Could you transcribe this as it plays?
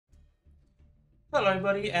Hello,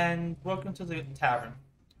 everybody, and welcome to the tavern.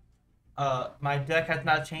 My deck has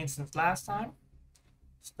not changed since last time.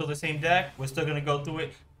 Still the same deck. We're still gonna go through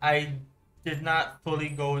it. I did not fully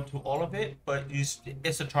go into all of it, but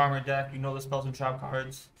it's a Charmer deck. You know the spells and trap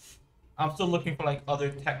cards. I'm still looking for like other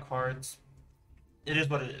tech cards. It is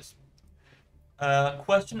what it is.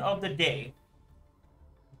 Question of the day: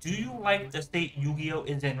 do you like the state Yu-Gi-Oh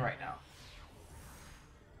is in right now?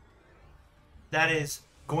 That is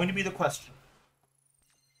going to be the question.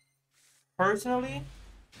 Personally,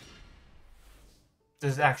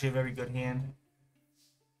 this is actually a very good hand.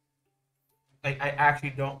 Like, I actually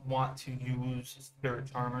don't want to use Spirit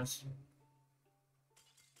Charmers.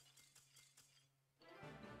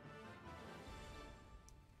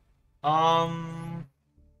 Um,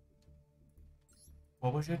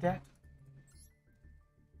 what was your deck?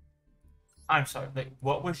 I'm sorry. Like,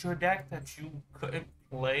 what was your deck that you couldn't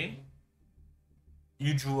play?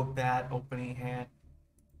 You drew a bad opening hand.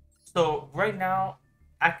 So right now,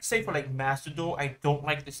 I could say for like Master Duel, I don't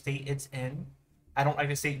like the state it's in. I don't like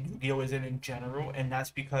the state Yu-Gi-Oh is in general, and that's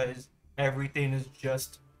because everything is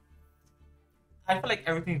just. I feel like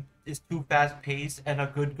everything is too fast paced, and a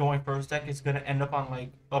good going first deck is gonna end up on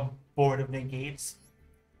like a board of negates.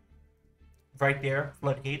 Right there,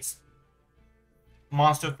 floodgates,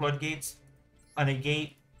 monster floodgates, a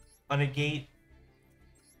negate, a negate.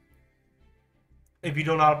 If you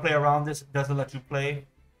don't know how to play around this, it doesn't let you play.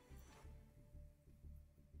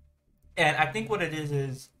 And I think what it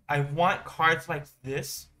is I want cards like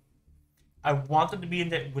this. I want them to be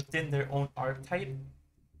within their own archetype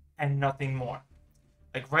and nothing more.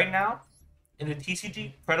 Like right now, in the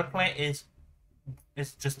TCG, Predaplant is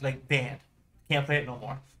just like banned. Can't play it no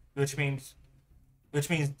more. Which means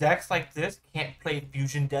decks like this can't play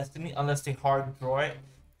Fusion Destiny unless they hard draw it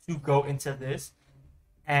to go into this.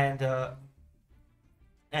 And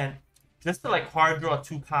and just to like hard draw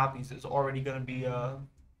two copies is already gonna be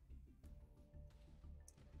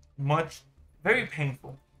much very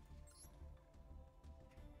painful.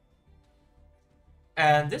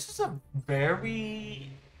 And this is a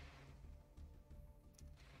very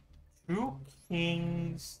true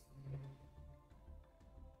kings.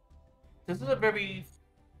 This is a very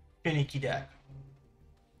finicky deck.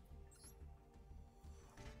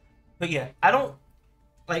 But yeah, I don't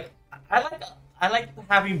like I like I like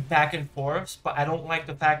having back and forths, but I don't like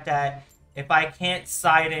the fact that if I can't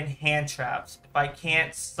side in hand traps, if I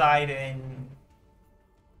can't side in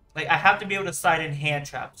like I have to be able to side in hand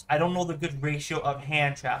traps. I don't know the good ratio of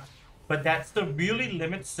hand traps, but that's to really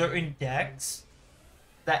limit certain decks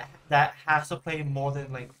that has to play more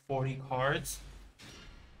than like 40 cards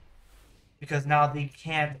because now they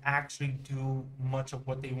can't actually do much of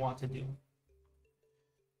what they want to do.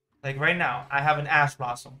 Like right now, I have an Ash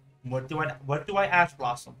Blossom. What do I Ash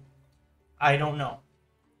Blossom? I don't know.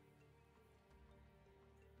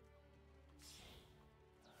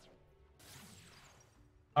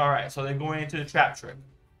 All right, so they're going into the trap trick.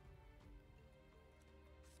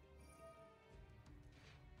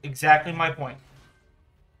 Exactly my point.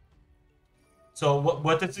 So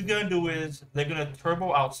what this is gonna do is they're gonna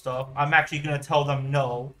turbo out stuff. I'm actually gonna tell them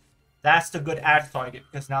no. That's the good Ash target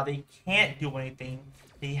because now they can't do anything.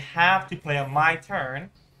 They have to play on my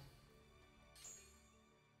turn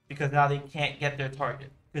because now they can't get their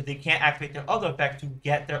target because they can't activate their other effect to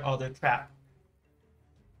get their other trap.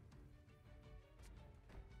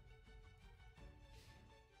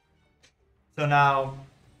 So now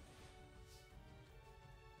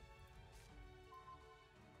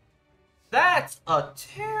that's a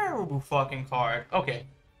terrible fucking card. Okay.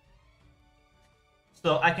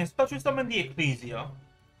 So I can special summon the Ecclesia.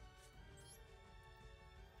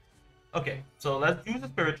 Okay, so let's use the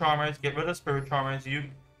Spirit Charmers, get rid of Spirit Charmers.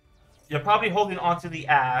 You're probably holding onto the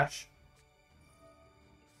Ash.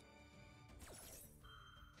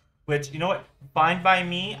 Which, you know what? Fine by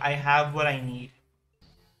me, I have what I need.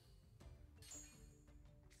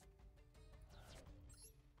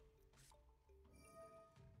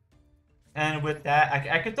 And with that,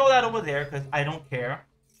 I can throw that over there because I don't care.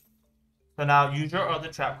 So now use your other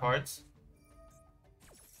trap cards.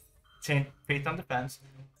 Change Faith on Defense.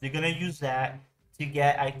 You're gonna use that to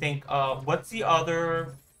get, I think, what's the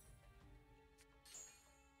other?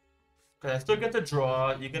 Because I still get to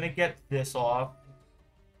draw. You're gonna get this off.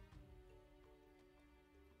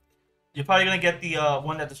 You're probably gonna get the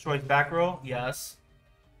one that destroys back row. Yes.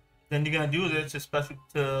 Then you're gonna do this especially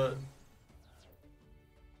to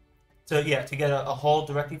get a hold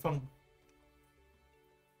directly from.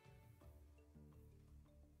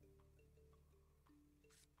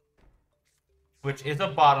 Which is a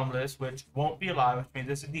bottomless, which won't be alive, which means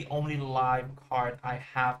this is the only live card I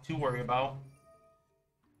have to worry about.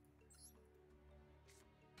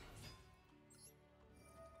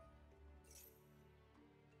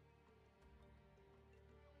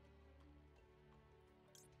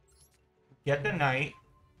 get the knight.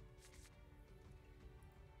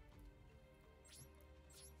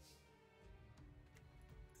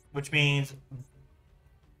 Which means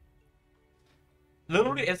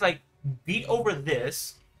literally it's like beat over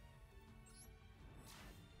this.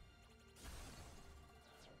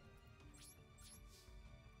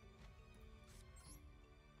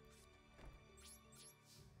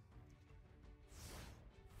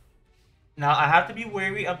 Now I have to be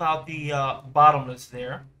wary about the bottomless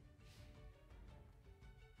there.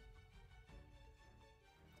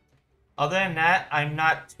 Other than that, I'm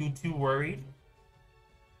not too worried.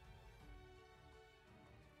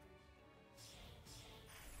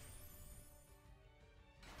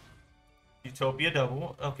 Utopia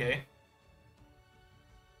double, okay.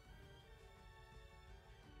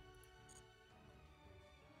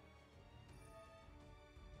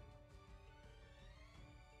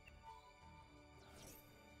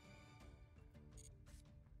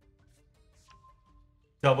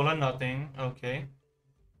 Double or nothing, okay.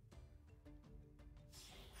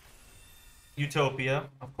 Utopia,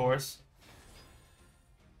 of course.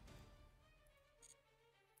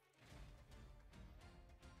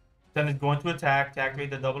 Then it's going to attack to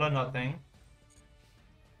activate the double or nothing.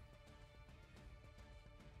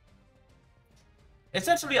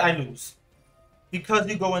 Essentially, I lose. Because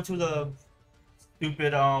you go into the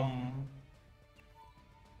stupid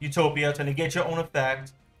Utopia to negate your own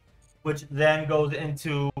effect, which then goes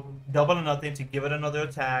into double or nothing to give it another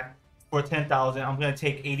attack for 10,000. I'm going to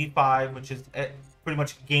take 85, which is pretty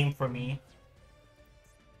much game for me.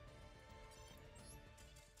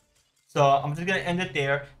 So I'm just going to end it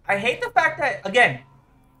there. I hate the fact that, again,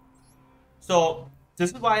 so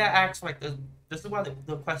this is why I asked, like, this is why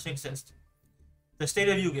the question exists. The state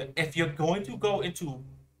of Yu-Gi-Oh! If you're going to go into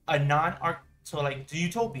a non-arc, so like the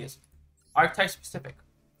Utopias, archetype specific,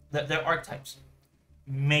 they're archetypes.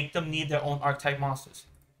 Make them need their own archetype monsters.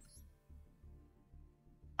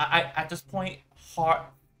 I at this point,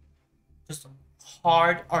 just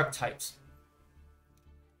hard archetypes.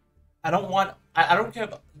 I don't want. I don't care.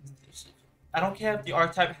 I don't care if the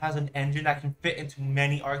archetype has an engine that can fit into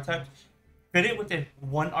many archetypes. Fit it within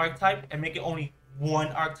one archetype and make it only one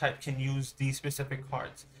archetype can use these specific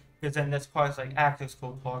cards. Because then there's cards like Active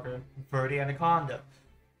Cold Clogger, Verde Anaconda,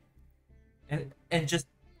 and just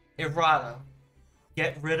errata.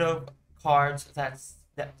 Get rid of cards that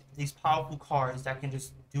these powerful cards that can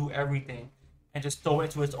just do everything, and just throw it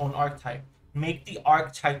into its own archetype. Make the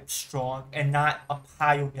archetype strong and not a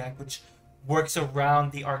pile deck which works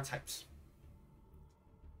around the archetypes.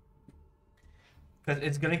 Because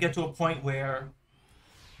it's gonna get to a point where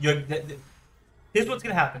here's what's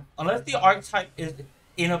gonna happen. Unless the archetype is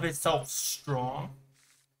in of itself strong,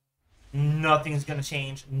 nothing's gonna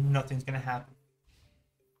change. Nothing's gonna happen.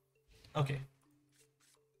 Okay.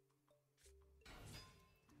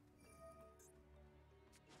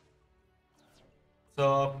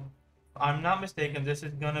 So, if I'm not mistaken, this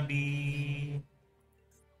is gonna be.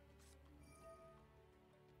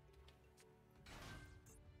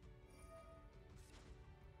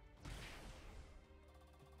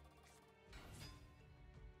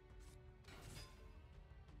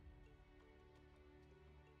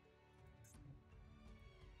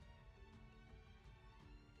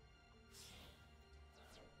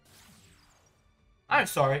 I'm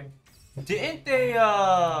sorry. Didn't they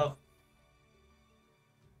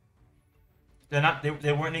they're not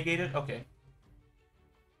they weren't negated? Okay.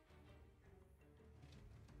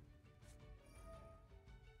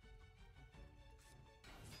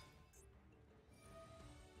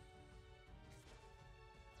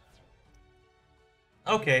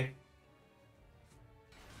 Okay.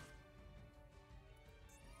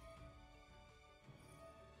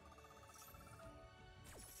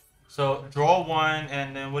 So draw one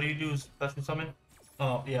and then what do you do? Special summon?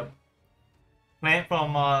 Oh yeah. Plant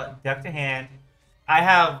from deck to hand. I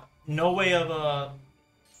have no way of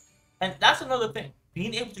and that's another thing.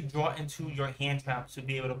 Being able to draw into your hand traps to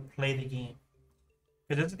be able to play the game.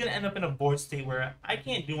 Because this is gonna end up in a board state where I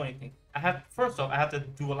can't do anything. I have first off I have to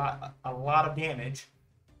do a lot of damage.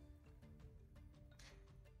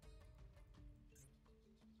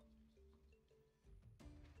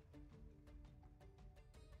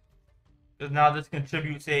 Because now this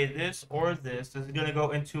contributes say this or this. This is gonna go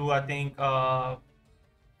into I think I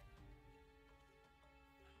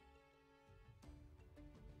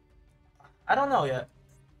don't know yet.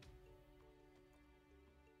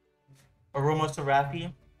 Aroma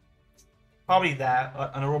Seraphim. Probably that.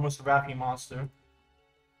 An Aroma Seraphim monster.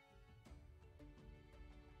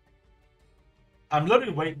 I'm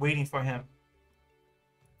literally waiting for him.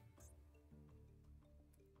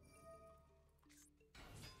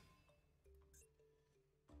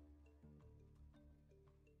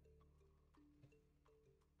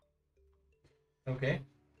 Okay.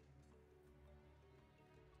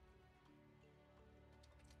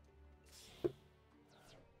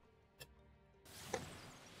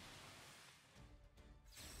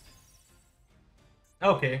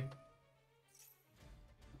 Okay.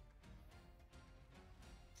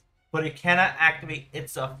 But it cannot activate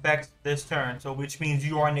its effects this turn, so which means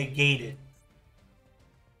you are negated.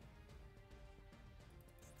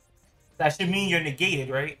 That should mean you're negated,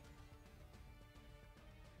 right?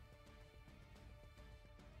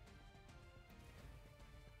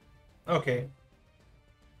 Okay.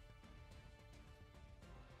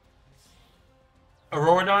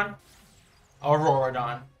 Auroradon?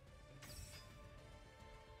 Auroradon.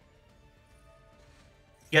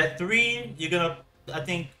 Get 3, you're gonna, I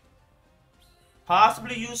think,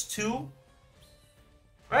 possibly use 2.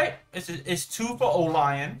 Right? It's 2 for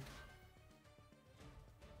O-Lion.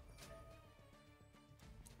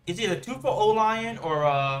 It's either 2 for O-Lion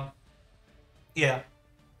or, yeah.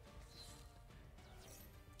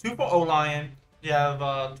 2 for O-Lion. You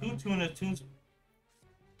have, 2 Tuna, 2...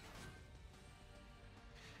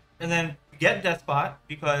 And then get Death Spot,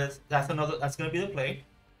 because that's gonna be the play.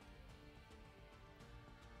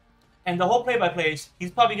 And the whole play-by-play, he's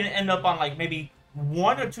probably gonna end up on, like, maybe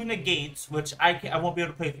 1 or 2 negates, which I won't be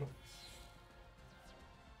able to play through.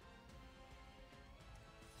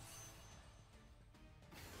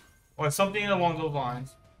 Or something along those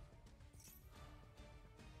lines.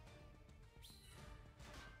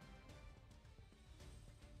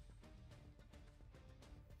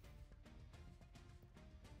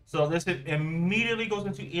 So this immediately goes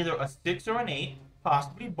into either a 6 or an 8,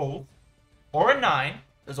 possibly both, or a 9.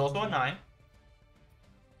 There's also a 9.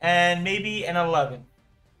 And maybe an 11.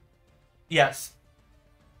 Yes.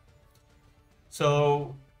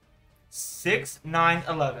 So 6, 9,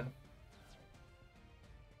 11.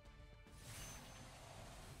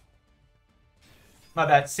 My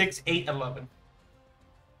bad. 6, 8, 11.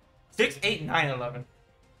 6, 8, 9, 11.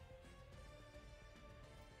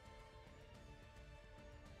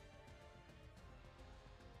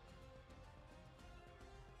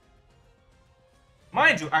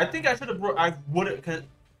 Mind you, I think I should have. I would have, because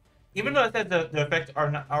even though I said the effects are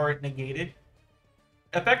negated,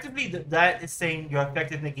 effectively that is saying your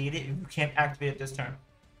effect is negated if you can't activate it this turn.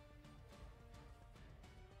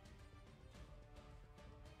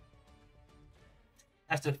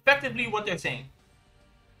 That's effectively what they're saying.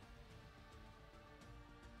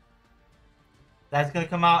 That's gonna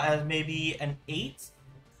come out as maybe an 8.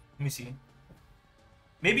 Let me see.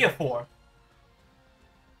 Maybe a 4.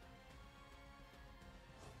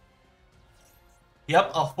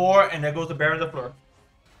 Yep, a 4, and there goes the Baron de Fleur.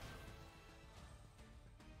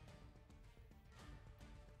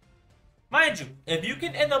 Mind you, if you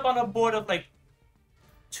can end up on a board of like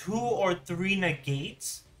 2 or 3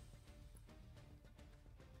 negates,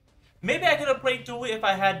 maybe I could have played through it if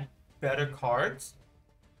I had better cards.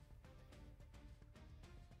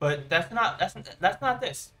 But that's not this.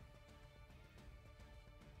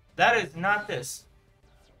 That is not this.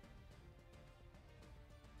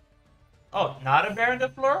 Oh, not a Baron de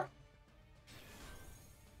Fleur?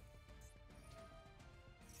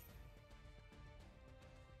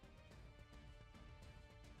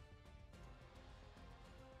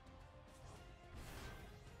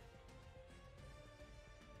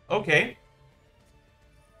 Okay.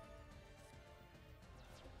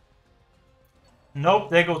 Nope,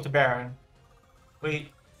 there goes the Baron.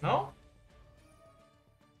 Wait, no?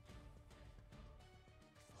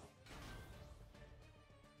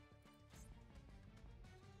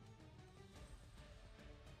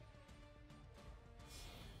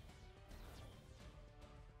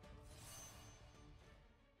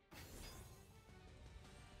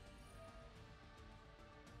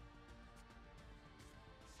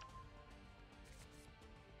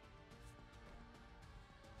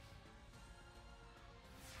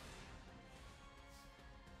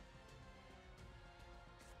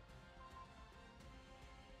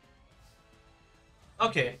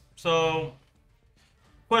 Okay, so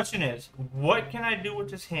question is, what can I do with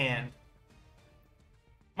this hand?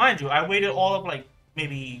 Mind you, I waited all of like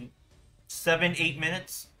maybe 7, 8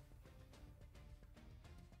 minutes.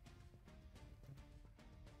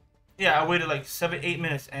 Yeah, I waited like 7, 8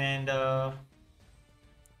 minutes, and I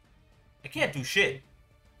can't do shit.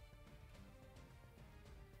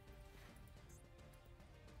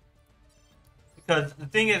 Because the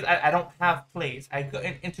thing is, I don't have plays. I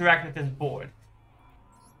couldn't interact with this board.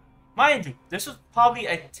 Mind you, this is probably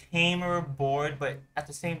a tamer board, but at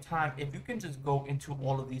the same time, if you can just go into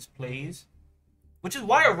all of these plays, which is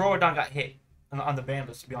why Auroradon got hit on the ban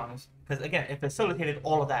list, to be honest. Because again, it facilitated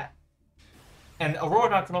all of that. And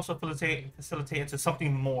Aurora can also facilitate into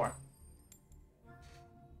something more.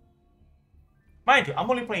 Mind you, I'm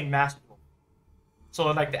only playing Master Duel. So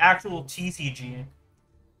like the actual TCG,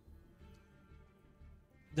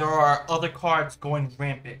 there are other cards going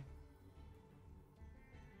rampant.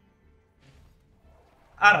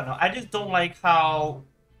 I don't know. I just don't like how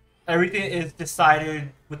everything is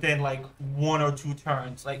decided within like 1 or 2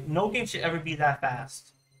 turns. Like no game should ever be that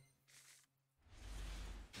fast.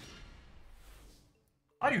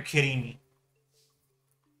 Are you kidding me?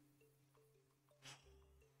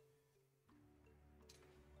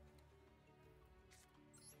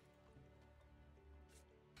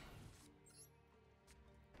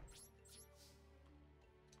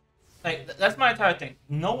 Like that's my entire thing.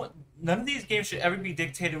 None of these games should ever be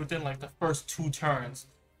dictated within like the first 2 turns.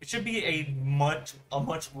 It should be a much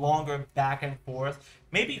longer back and forth,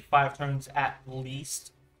 maybe 5 turns at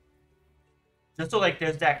least, just so like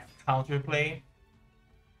there's that counterplay.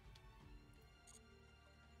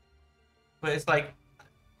 But it's like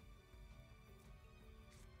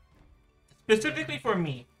specifically for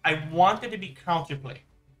me, I want there to be counterplay.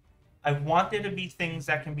 I want there to be things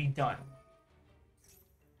that can be done.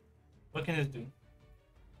 What can this do?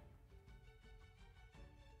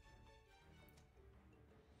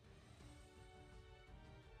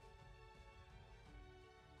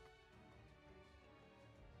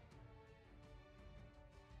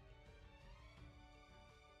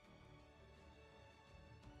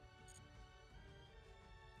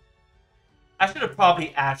 I should have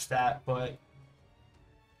probably asked that, but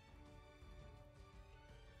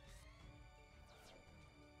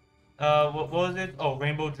what was it? Oh,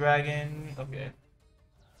 Rainbow Dragon. Okay.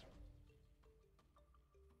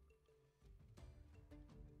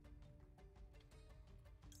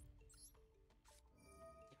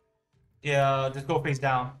 Yeah, just go face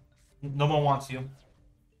down. No one wants you.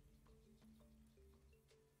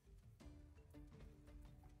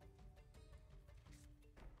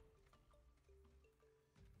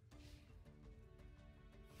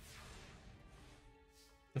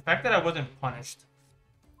 The fact that I wasn't punished.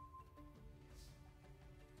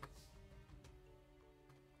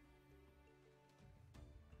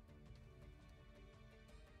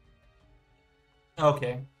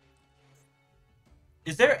 Okay.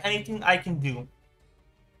 Is there anything I can do?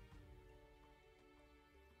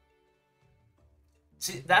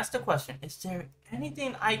 See, that's the question. Is there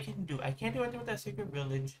anything I can do? I can't do anything with that Secret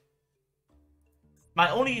Village. My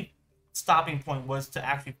only stopping point was to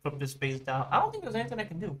actually flip this space down. I don't think there's anything I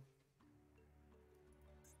can do.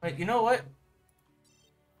 Like, you know what?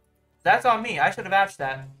 That's on me. I should have ashed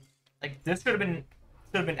that. Like, this should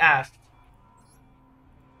have been ashed.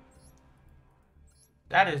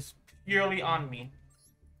 That is purely on me.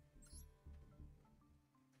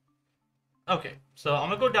 Okay, so I'm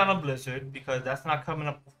gonna go down on Blizzard because that's not coming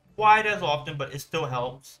up quite as often, but it still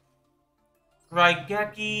helps.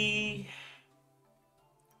 Raigeki.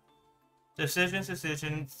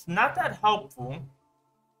 Decisions. Not that helpful.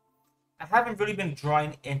 I haven't really been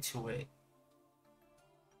drawing into it.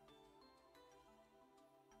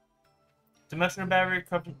 Dimensional Barrier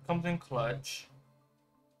comes in clutch.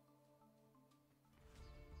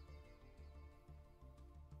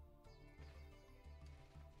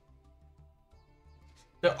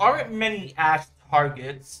 There aren't many Ash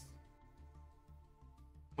targets,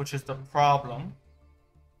 which is the problem.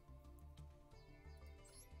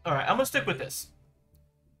 Alright, I'm gonna stick with this.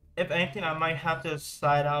 If anything, I might have to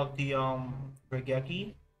side out the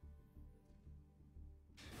Raigeki.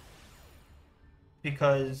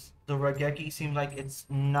 Because the Raigeki seems like it's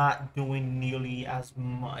not doing nearly as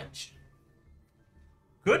much.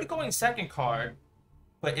 Good going second card,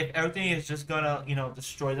 but if everything is just gonna,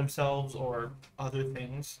 destroy themselves or other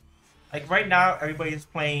things. Like right now, everybody's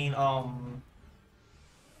playing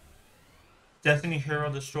Destiny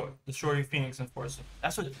Hero Destroy Phoenix Enforcer.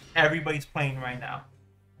 That's what everybody's playing right now.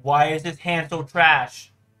 Why is this hand so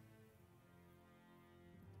trash?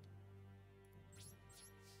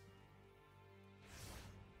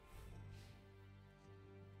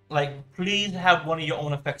 Like, please have one of your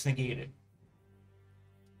own effects negated.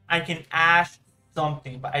 I can ash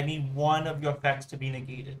something, but I need one of your effects to be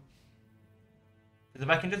negated. Because if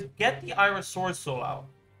I can just get the Iris Sword Soul out.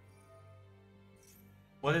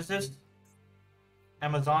 What is this?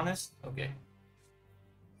 Amazoness? Okay.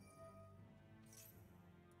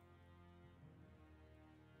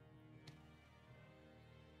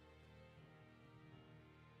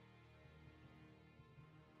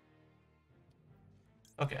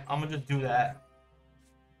 Okay, I'm gonna just do that.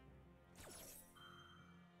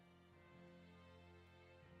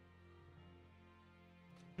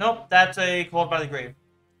 Nope, that's a Called by the Grave.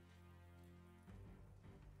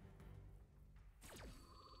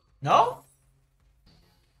 No?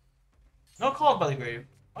 No called by the grave.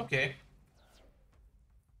 Okay.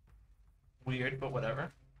 Weird, but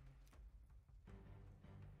whatever.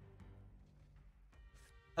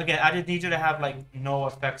 Again, I just need you to have like no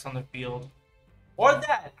effects on the field. Or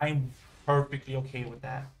that. I'm perfectly okay with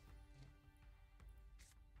that.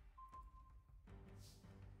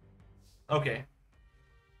 Okay.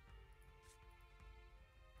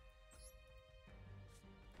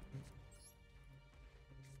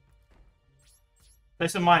 Play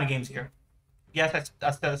some mind games here. Yes,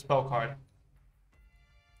 I set a spell card.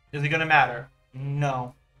 Is it gonna matter?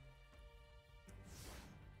 No.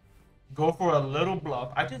 Go for a little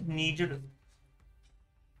bluff. I just need you to.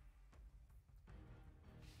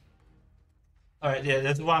 Alright, yeah,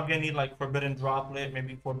 this is why I'm gonna need like Forbidden Droplet,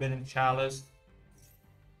 maybe Forbidden Chalice.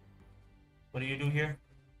 What do you do here?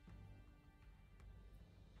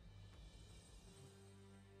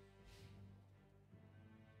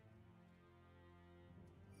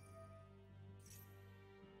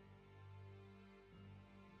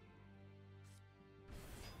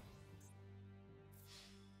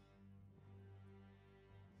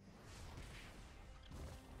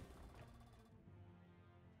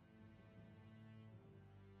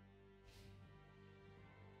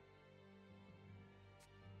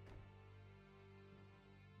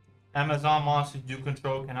 Amazon monsters you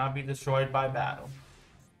control cannot be destroyed by battle.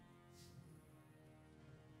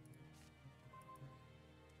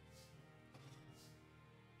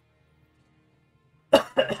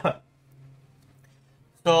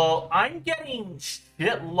 So I'm getting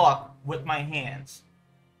shit luck with my hands.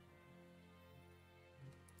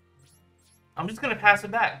 I'm just gonna pass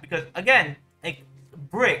it back because again, like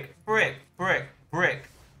brick, brick, brick, brick.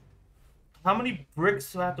 How many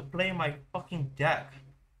bricks do I have to play in my fucking deck?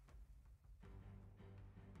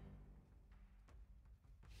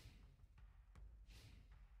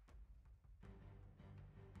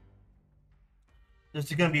 This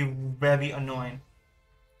is gonna be very annoying.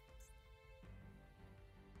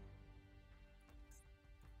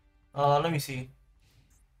 Let me see.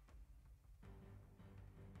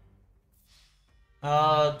 Do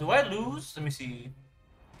I lose? Let me see.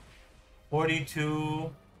 42.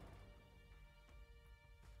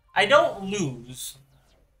 I don't lose.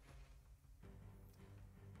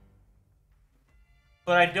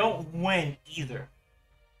 But I don't win either.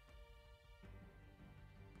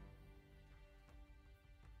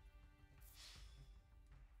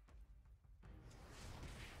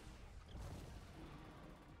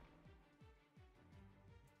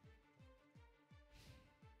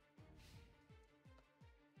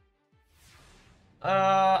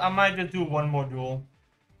 I might just do one more duel.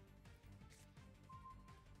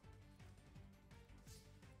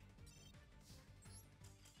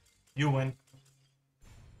 You win.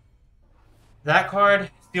 That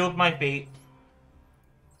card sealed my fate.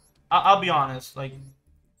 I'll be honest. Like,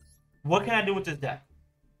 what can I do with this deck?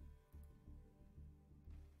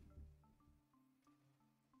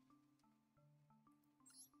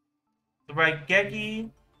 The Raigeki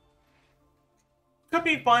could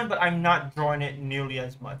be fun, but I'm not drawing it nearly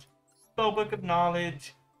as much. Spellbook of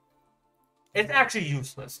Knowledge. It's actually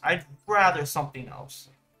useless. I'd rather something else.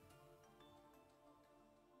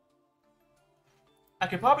 I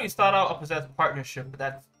could probably start out a Possessed Partnership, but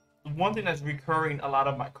that's one thing that's recurring a lot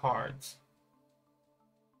of my cards.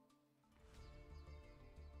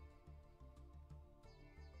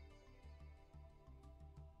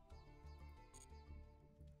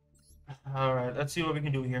 Alright, let's see what we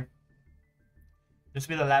can do here. This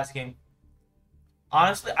will be the last game.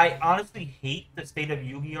 Honestly, I honestly hate the state of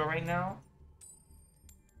Yu-Gi-Oh right now.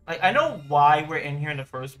 Like, I know why we're in here in the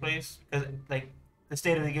first place. Because, like, the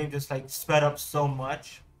state of the game just, like, sped up so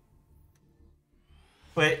much.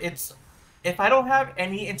 But it's... If I don't have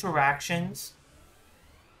any interactions...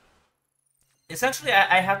 Essentially,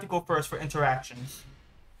 I have to go first for interactions.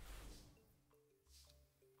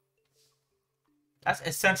 That's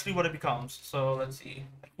essentially what it becomes. So, let's see.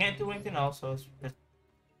 I can't do anything else, so it's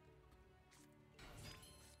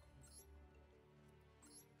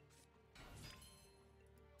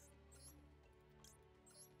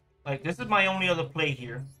like, this is my only other play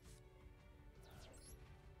here.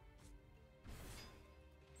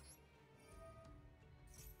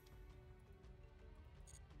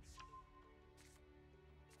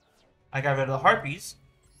 I got rid of the Harpies,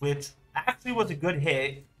 which actually was a good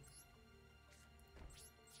hit.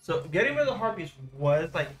 So getting rid of the Harpies was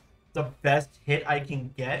like the best hit I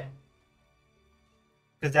can get.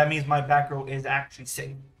 Because that means my back row is actually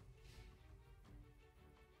safe.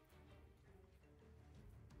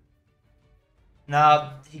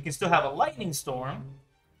 Now, he can still have a Lightning Storm.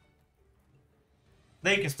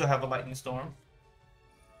 They can still have a lightning storm.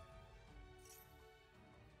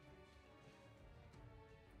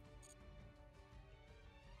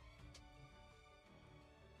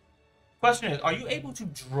 Question is, are you able to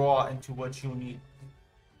draw into what you need?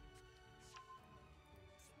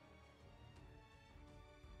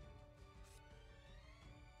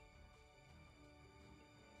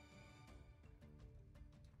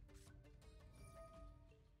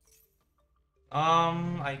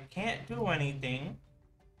 I can't do anything.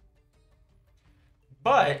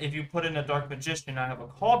 But if you put in a Dark Magician, I have a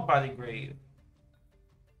Called by the Grave.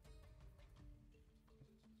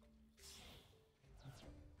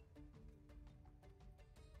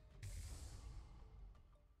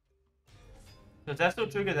 Does that still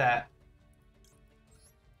trigger that?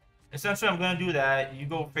 Essentially, I'm going to do that. You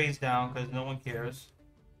go face down because no one cares.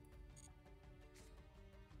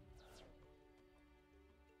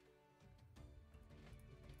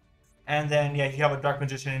 And then, yeah, you have a Dark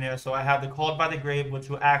Magician in there. So I have the Called by the Grave, which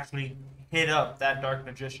will actually hit up that Dark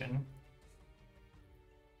Magician.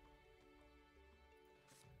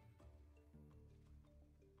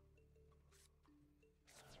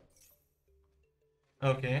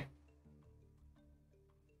 Okay.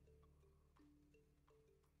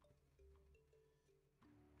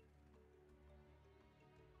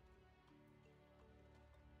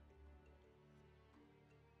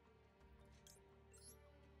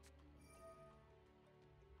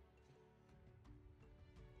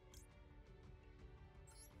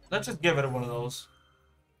 Let's just give it one of those.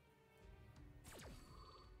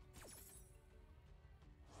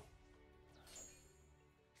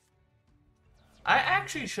 I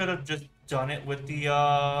actually should have just done it with the,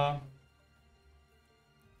 Are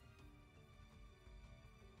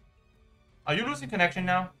you losing connection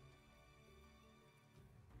now?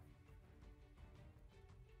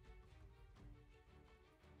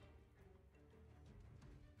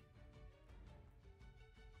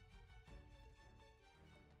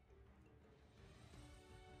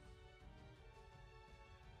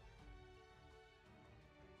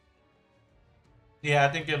 Yeah, I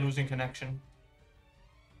think you're losing connection.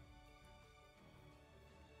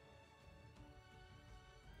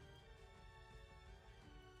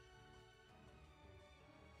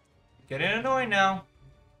 Getting annoying now.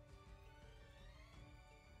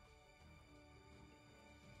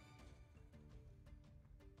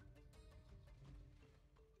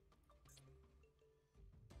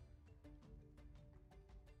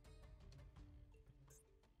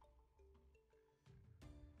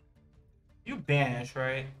 You banish,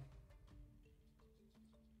 right?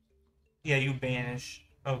 Yeah, you banish.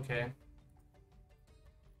 Okay.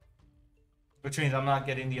 Which means I'm not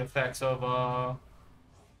getting the effects of,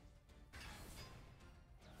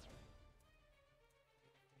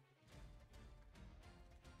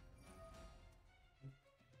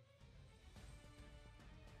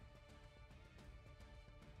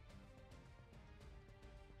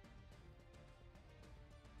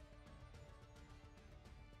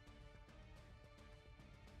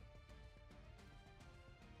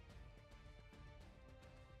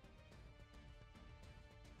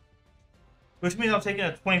 which means I'm taking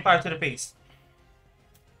a 25 to the face.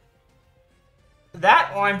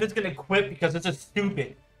 That, or I'm just gonna quit because it's just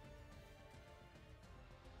stupid.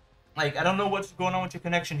 Like, I don't know what's going on with your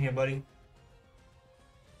connection here, buddy.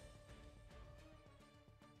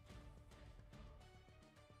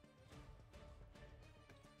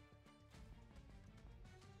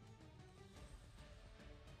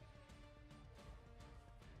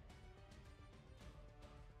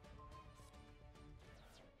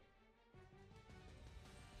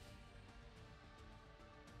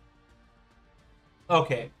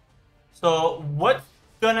 Okay. So, what's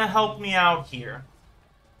gonna help me out here?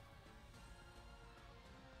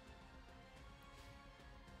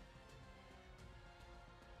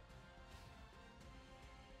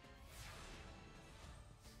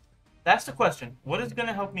 That's the question. What is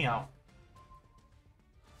gonna help me out?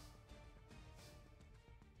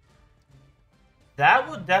 That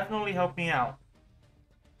would definitely help me out.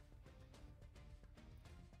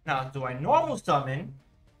 Now, do I normal summon?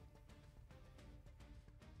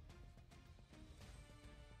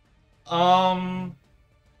 Um...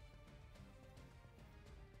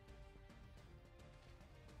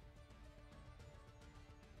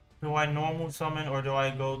 Do I normal summon or do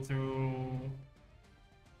I go through...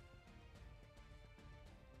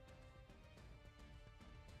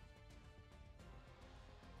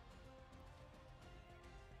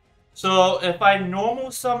 So, if I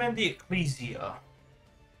normal summon the Ecclesia...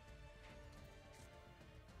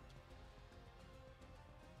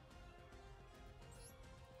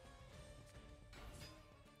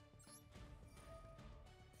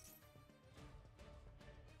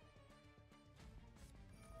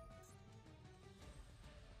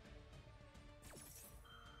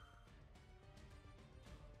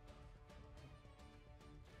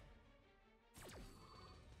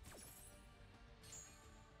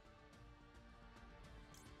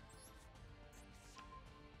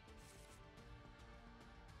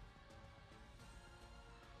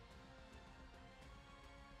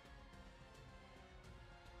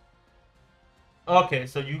 Okay,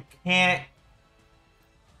 so you can't.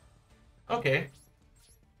 Okay.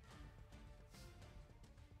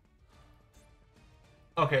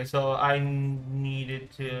 Okay, so I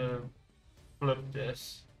needed to flip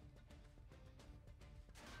this.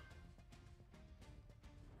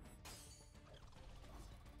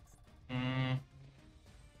 Mm,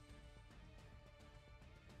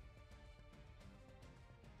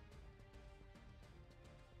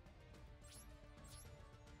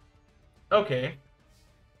 okay.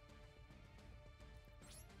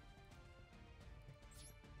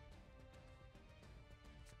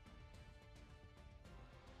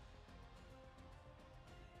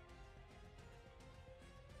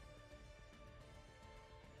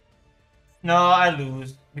 No, I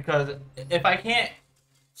lose because if I can't,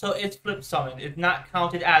 so it's flip summon. It's not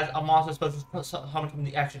counted as a monster special summon from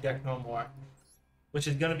the extra deck no more, which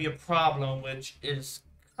is gonna be a problem, which is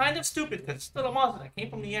kind of stupid because it's still a monster that came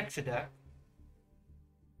from the extra deck.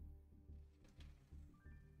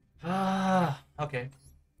 Ah, okay.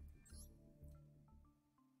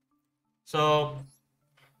 So,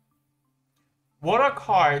 what are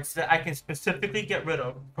cards that I can specifically get rid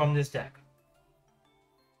of from this deck?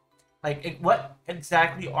 Like, what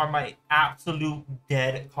exactly are my absolute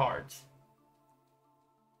dead cards?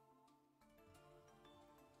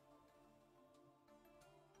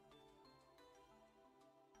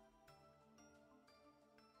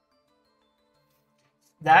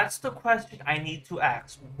 That's the question I need to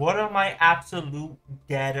ask. What are my absolute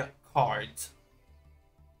dead cards?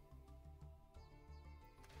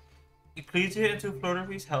 Ecclesia into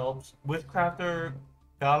Flutterfish helps. Witchcrafter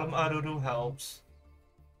Golem Arudu helps.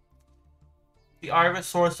 The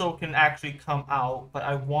Iris Sorso can actually come out, but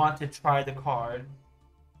I want to try the card.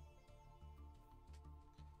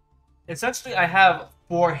 Essentially, I have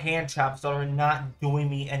 4 hand traps that are not doing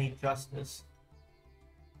me any justice.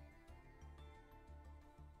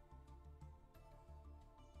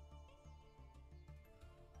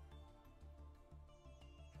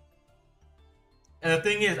 And the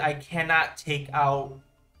thing is, I cannot take out.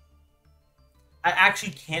 I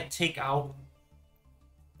actually can't take out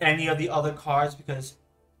any of the other cards because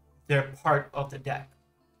they're part of the deck.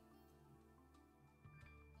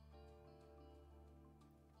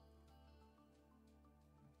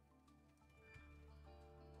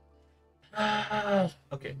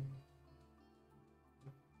 Okay.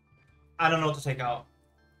 I don't know what to take out.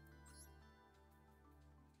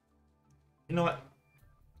 You know what?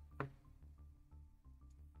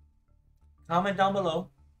 Comment down below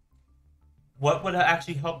what would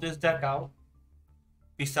actually help this deck out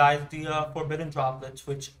besides the Forbidden Droplets,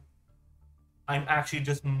 which I'm actually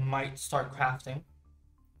just might start crafting.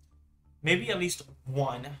 Maybe at least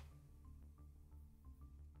one.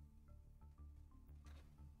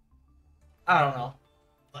 I don't know.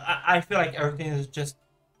 I feel like everything is just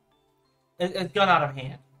it's gone out of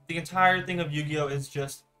hand. The entire thing of Yu-Gi-Oh is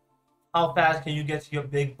just how fast can you get to your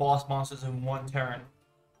big boss monsters in one turn?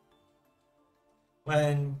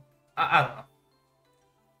 When I don't know.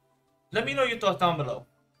 Let me know your thoughts down below.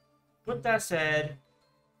 With that said,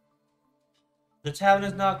 the tavern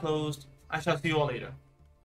is now closed. I shall see you all later.